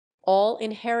all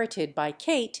inherited by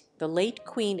Kate, the late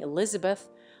Queen Elizabeth,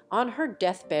 on her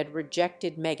deathbed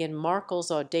rejected Meghan Markle's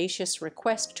audacious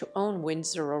request to own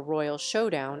Windsor a royal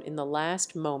showdown in the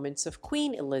last moments of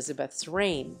Queen Elizabeth's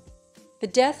reign. The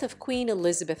death of Queen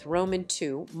Elizabeth Roman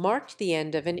II marked the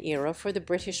end of an era for the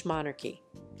British monarchy.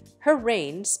 Her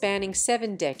reign, spanning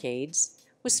 7 decades,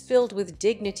 was filled with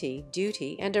dignity,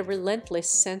 duty, and a relentless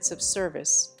sense of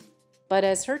service. But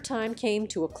as her time came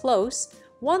to a close,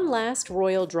 one last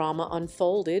royal drama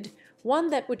unfolded, one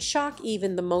that would shock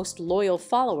even the most loyal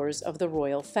followers of the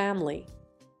royal family.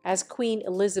 As Queen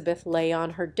Elizabeth lay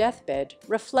on her deathbed,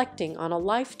 reflecting on a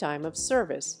lifetime of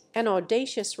service, an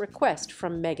audacious request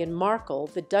from Meghan Markle,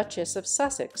 the Duchess of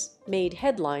Sussex, made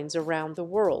headlines around the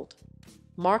world.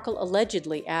 Markle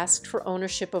allegedly asked for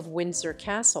ownership of Windsor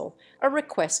Castle, a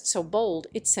request so bold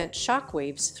it sent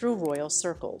shockwaves through royal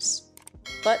circles.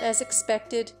 But as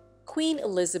expected, Queen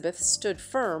Elizabeth stood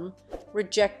firm,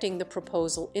 rejecting the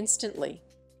proposal instantly.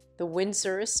 The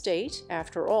Windsor estate,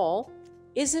 after all,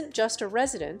 isn't just a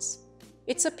residence,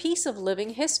 it's a piece of living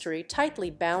history tightly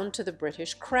bound to the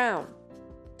British crown.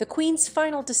 The Queen's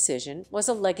final decision was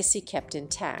a legacy kept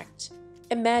intact.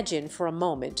 Imagine for a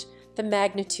moment the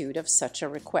magnitude of such a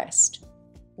request.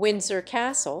 Windsor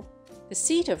Castle, the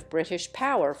seat of British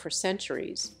power for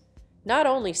centuries, not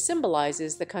only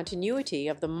symbolizes the continuity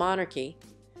of the monarchy,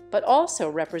 but also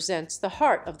represents the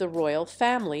heart of the royal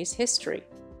family's history.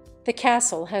 The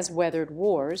castle has weathered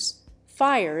wars,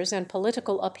 fires, and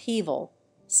political upheaval,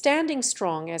 standing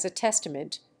strong as a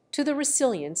testament to the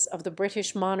resilience of the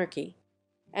British monarchy.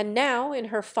 And now, in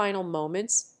her final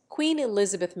moments, Queen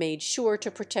Elizabeth made sure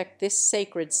to protect this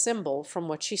sacred symbol from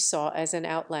what she saw as an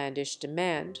outlandish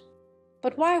demand.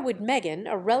 But why would Meghan,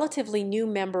 a relatively new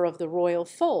member of the royal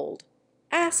fold,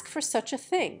 ask for such a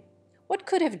thing? What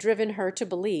could have driven her to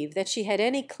believe that she had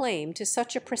any claim to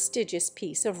such a prestigious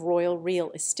piece of royal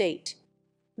real estate?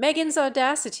 Meghan's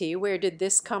audacity, where did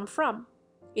this come from?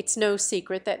 It's no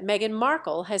secret that Meghan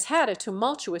Markle has had a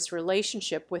tumultuous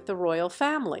relationship with the royal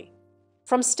family.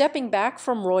 From stepping back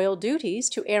from royal duties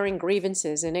to airing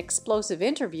grievances in explosive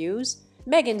interviews,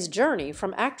 Meghan's journey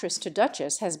from actress to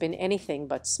duchess has been anything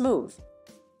but smooth.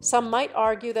 Some might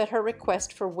argue that her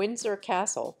request for Windsor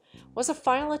Castle was a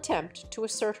final attempt to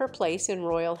assert her place in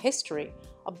royal history,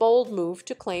 a bold move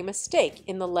to claim a stake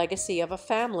in the legacy of a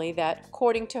family that,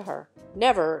 according to her,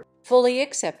 never fully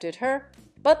accepted her.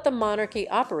 But the monarchy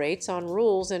operates on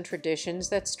rules and traditions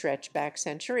that stretch back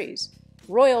centuries.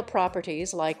 Royal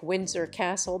properties like Windsor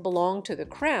Castle belong to the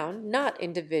crown, not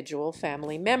individual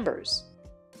family members.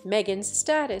 Meghan's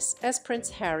status as Prince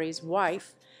Harry's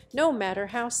wife, no matter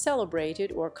how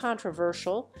celebrated or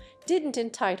controversial, didn't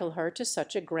entitle her to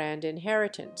such a grand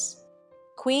inheritance.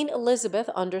 Queen Elizabeth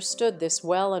understood this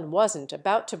well and wasn't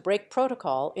about to break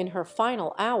protocol in her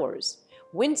final hours.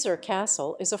 Windsor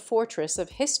Castle is a fortress of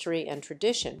history and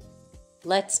tradition.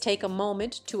 Let's take a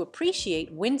moment to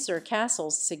appreciate Windsor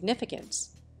Castle's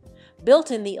significance.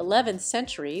 Built in the 11th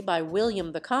century by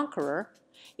William the Conqueror,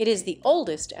 it is the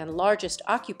oldest and largest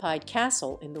occupied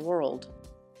castle in the world.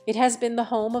 It has been the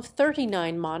home of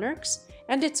 39 monarchs,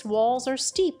 and its walls are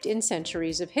steeped in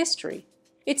centuries of history.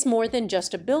 It's more than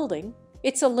just a building,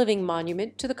 it's a living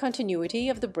monument to the continuity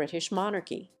of the British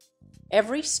monarchy.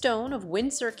 Every stone of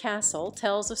Windsor Castle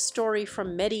tells a story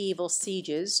from medieval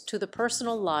sieges to the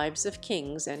personal lives of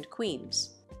kings and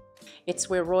queens. It's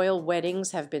where royal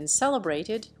weddings have been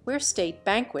celebrated, where state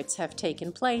banquets have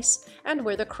taken place, and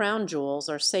where the crown jewels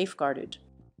are safeguarded.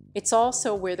 It's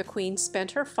also where the Queen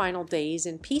spent her final days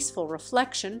in peaceful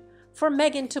reflection. For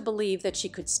Meghan to believe that she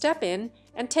could step in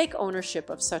and take ownership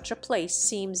of such a place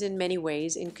seems in many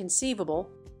ways inconceivable.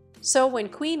 So when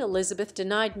Queen Elizabeth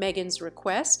denied Meghan's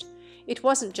request, it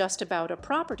wasn't just about a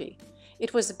property.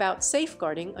 It was about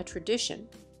safeguarding a tradition.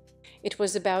 It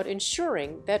was about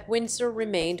ensuring that Windsor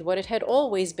remained what it had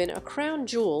always been, a crown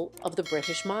jewel of the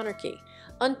British monarchy,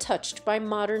 untouched by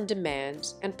modern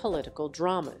demands and political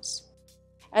dramas.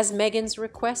 As Meghan's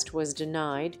request was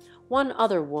denied, one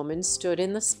other woman stood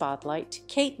in the spotlight,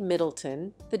 Kate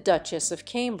Middleton, the Duchess of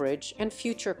Cambridge and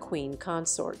future Queen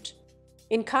consort.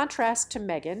 In contrast to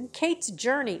Meghan, Kate's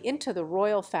journey into the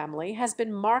royal family has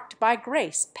been marked by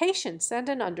grace, patience, and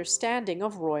an understanding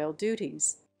of royal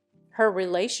duties. Her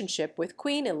relationship with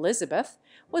Queen Elizabeth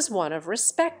was one of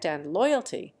respect and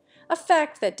loyalty, a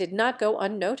fact that did not go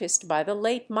unnoticed by the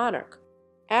late monarch.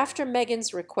 After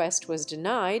Meghan's request was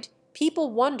denied,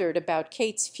 people wondered about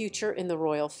Kate's future in the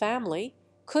royal family.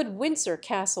 Could Windsor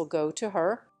Castle go to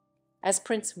her? As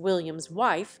Prince William's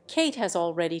wife, Kate has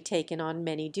already taken on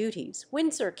many duties.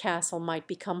 Windsor Castle might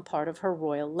become part of her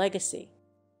royal legacy.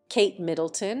 Kate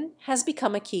Middleton has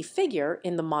become a key figure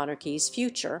in the monarchy's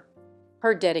future.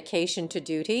 Her dedication to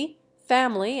duty,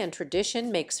 family, and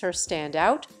tradition makes her stand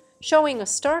out, showing a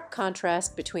stark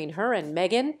contrast between her and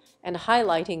Meghan and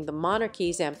highlighting the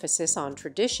monarchy's emphasis on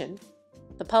tradition.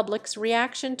 The public's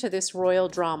reaction to this royal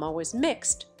drama was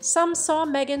mixed. Some saw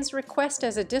Meghan's request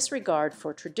as a disregard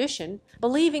for tradition,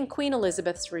 believing Queen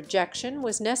Elizabeth's rejection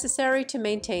was necessary to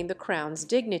maintain the crown's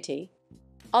dignity.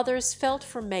 Others felt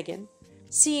for Meghan,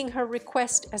 seeing her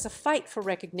request as a fight for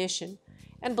recognition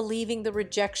and believing the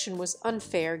rejection was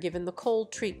unfair given the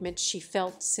cold treatment she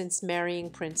felt since marrying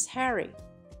Prince Harry.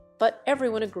 But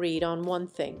everyone agreed on one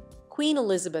thing: Queen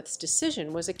Elizabeth's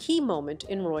decision was a key moment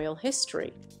in royal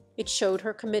history. It showed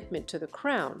her commitment to the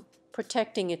crown,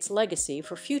 protecting its legacy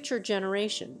for future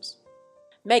generations.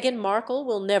 Meghan Markle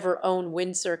will never own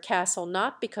Windsor Castle,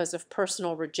 not because of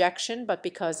personal rejection, but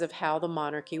because of how the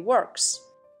monarchy works.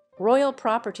 Royal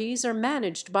properties are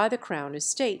managed by the Crown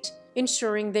Estate,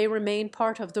 ensuring they remain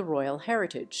part of the royal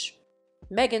heritage.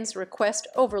 Meghan's request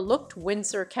overlooked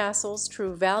Windsor Castle's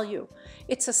true value.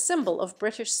 It's a symbol of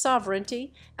British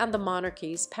sovereignty and the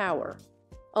monarchy's power.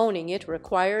 Owning it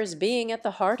requires being at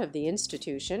the heart of the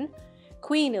institution.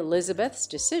 Queen Elizabeth's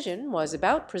decision was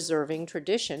about preserving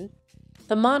tradition.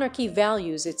 The monarchy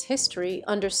values its history,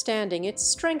 understanding its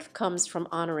strength comes from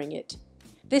honoring it.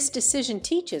 This decision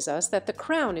teaches us that the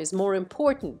crown is more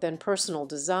important than personal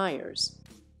desires.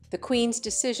 The Queen's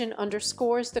decision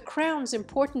underscores the crown's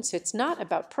importance. It's not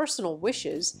about personal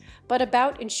wishes, but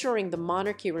about ensuring the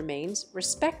monarchy remains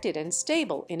respected and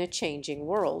stable in a changing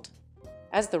world.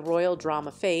 As the royal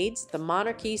drama fades, the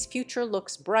monarchy's future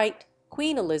looks bright.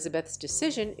 Queen Elizabeth's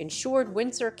decision ensured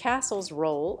Windsor Castle's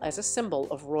role as a symbol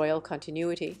of royal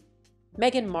continuity.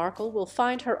 Meghan Markle will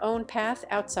find her own path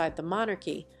outside the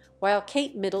monarchy, while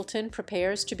Kate Middleton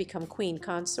prepares to become queen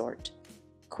consort.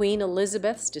 Queen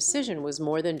Elizabeth's decision was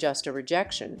more than just a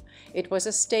rejection. It was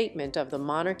a statement of the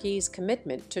monarchy's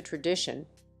commitment to tradition.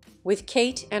 With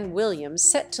Kate and William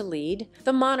set to lead,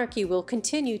 the monarchy will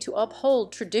continue to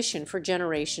uphold tradition for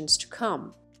generations to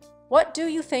come. What do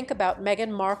you think about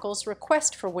Meghan Markle's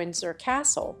request for Windsor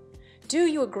Castle? Do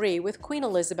you agree with Queen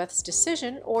Elizabeth's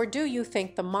decision, or do you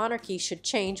think the monarchy should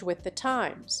change with the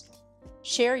times?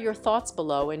 Share your thoughts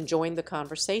below and join the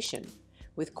conversation.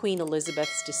 With Queen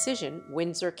Elizabeth's decision,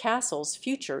 Windsor Castle's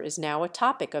future is now a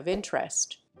topic of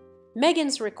interest.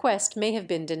 Meghan's request may have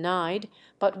been denied,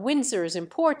 but Windsor's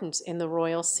importance in the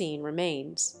royal scene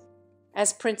remains.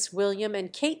 As Prince William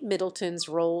and Kate Middleton's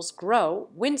roles grow,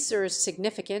 Windsor's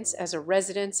significance as a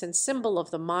residence and symbol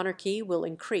of the monarchy will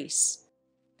increase.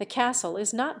 The castle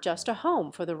is not just a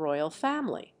home for the royal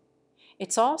family.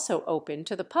 It's also open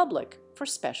to the public for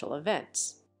special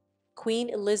events. Queen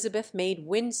Elizabeth made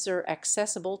Windsor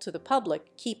accessible to the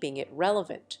public, keeping it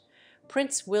relevant.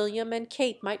 Prince William and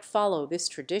Kate might follow this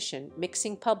tradition,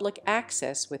 mixing public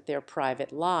access with their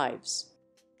private lives.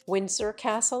 Windsor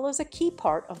Castle is a key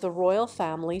part of the royal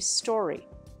family's story.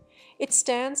 It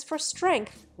stands for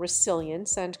strength,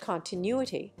 resilience, and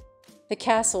continuity. The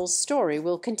castle's story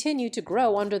will continue to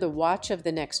grow under the watch of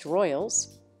the next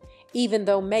royals. Even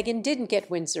though Meghan didn't get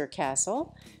Windsor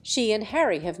Castle, she and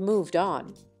Harry have moved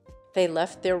on. They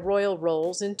left their royal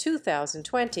roles in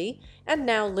 2020 and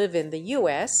now live in the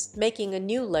US, making a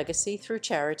new legacy through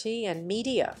charity and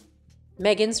media.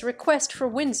 Meghan's request for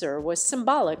Windsor was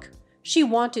symbolic. She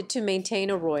wanted to maintain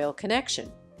a royal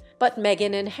connection. But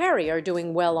Meghan and Harry are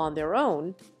doing well on their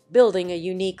own, building a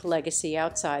unique legacy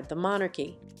outside the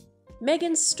monarchy.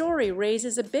 Meghan's story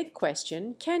raises a big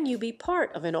question: can you be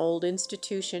part of an old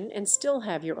institution and still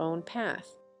have your own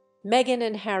path? Meghan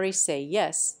and Harry say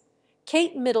yes.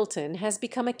 Kate Middleton has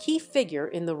become a key figure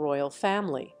in the royal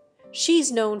family.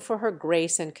 She's known for her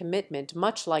grace and commitment,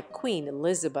 much like Queen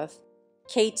Elizabeth.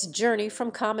 Kate's journey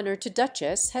from commoner to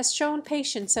duchess has shown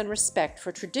patience and respect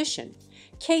for tradition.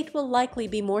 Kate will likely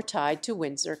be more tied to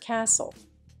Windsor Castle.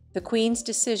 The Queen's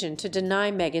decision to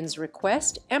deny Meghan's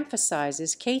request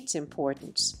emphasizes Kate's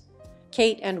importance.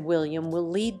 Kate and William will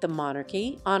lead the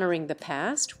monarchy, honoring the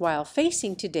past while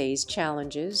facing today's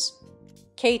challenges.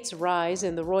 Kate's rise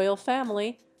in the royal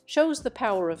family shows the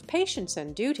power of patience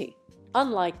and duty.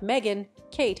 Unlike Meghan,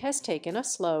 Kate has taken a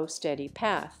slow, steady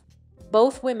path.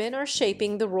 Both women are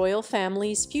shaping the royal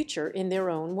family's future in their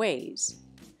own ways.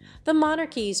 The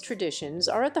monarchy's traditions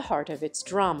are at the heart of its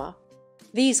drama.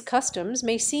 These customs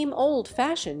may seem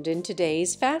old-fashioned in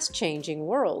today's fast-changing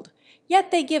world, yet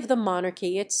they give the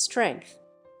monarchy its strength.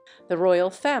 The royal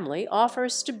family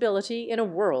offers stability in a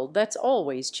world that's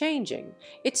always changing.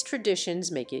 Its traditions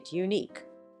make it unique.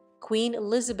 Queen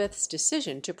Elizabeth's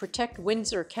decision to protect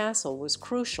Windsor Castle was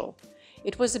crucial.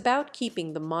 It was about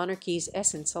keeping the monarchy's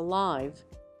essence alive.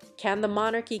 Can the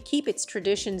monarchy keep its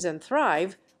traditions and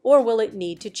thrive, or will it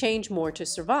need to change more to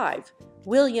survive?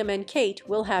 William and Kate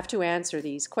will have to answer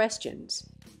these questions.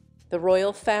 The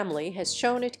royal family has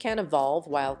shown it can evolve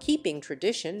while keeping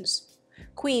traditions.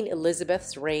 Queen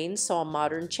Elizabeth's reign saw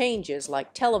modern changes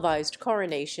like televised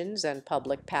coronations and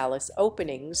public palace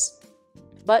openings.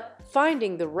 But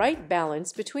finding the right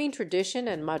balance between tradition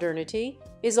and modernity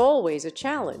is always a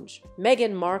challenge.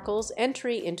 Meghan Markle's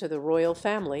entry into the royal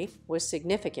family was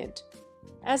significant.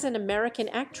 As an American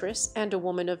actress and a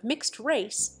woman of mixed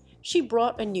race, she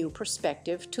brought a new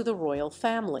perspective to the royal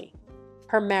family.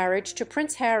 Her marriage to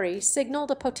Prince Harry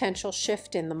signaled a potential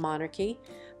shift in the monarchy,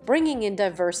 bringing in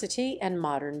diversity and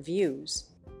modern views.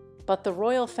 But the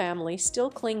royal family still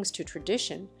clings to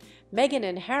tradition. Meghan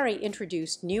and Harry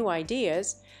introduced new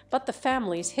ideas, but the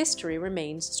family's history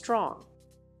remains strong.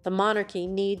 The monarchy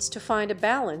needs to find a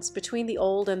balance between the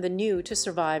old and the new to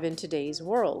survive in today's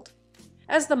world.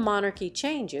 As the monarchy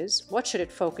changes, what should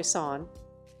it focus on?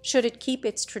 Should it keep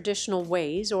its traditional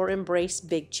ways or embrace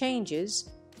big changes?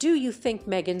 Do you think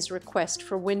Meghan's request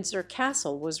for Windsor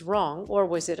Castle was wrong, or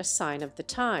was it a sign of the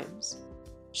times?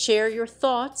 Share your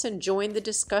thoughts and join the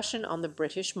discussion on the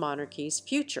British monarchy's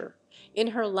future. In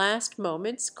her last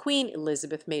moments, Queen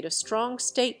Elizabeth made a strong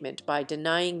statement by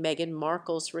denying Meghan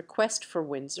Markle's request for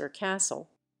Windsor Castle.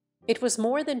 It was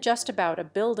more than just about a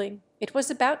building. It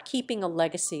was about keeping a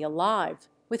legacy alive.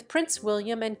 With Prince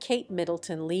William and Kate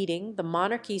Middleton leading, the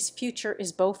monarchy's future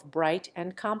is both bright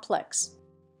and complex.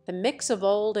 The mix of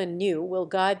old and new will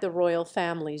guide the royal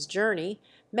family's journey.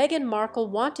 Meghan Markle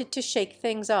wanted to shake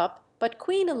things up, but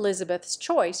Queen Elizabeth's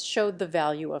choice showed the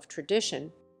value of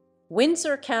tradition.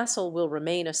 Windsor Castle will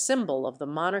remain a symbol of the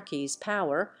monarchy's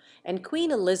power, and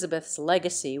Queen Elizabeth's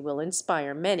legacy will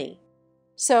inspire many.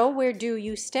 So, where do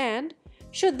you stand?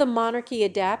 Should the monarchy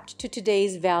adapt to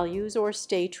today's values or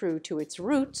stay true to its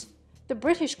roots? The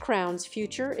British Crown's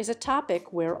future is a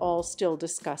topic we're all still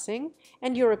discussing,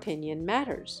 and your opinion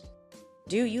matters.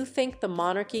 Do you think the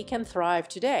monarchy can thrive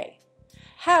today?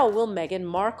 How will Meghan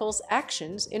Markle's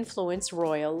actions influence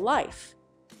royal life?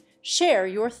 Share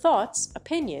your thoughts,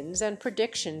 opinions, and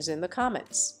predictions in the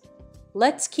comments.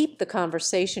 Let's keep the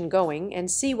conversation going and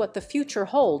see what the future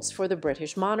holds for the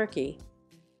British monarchy.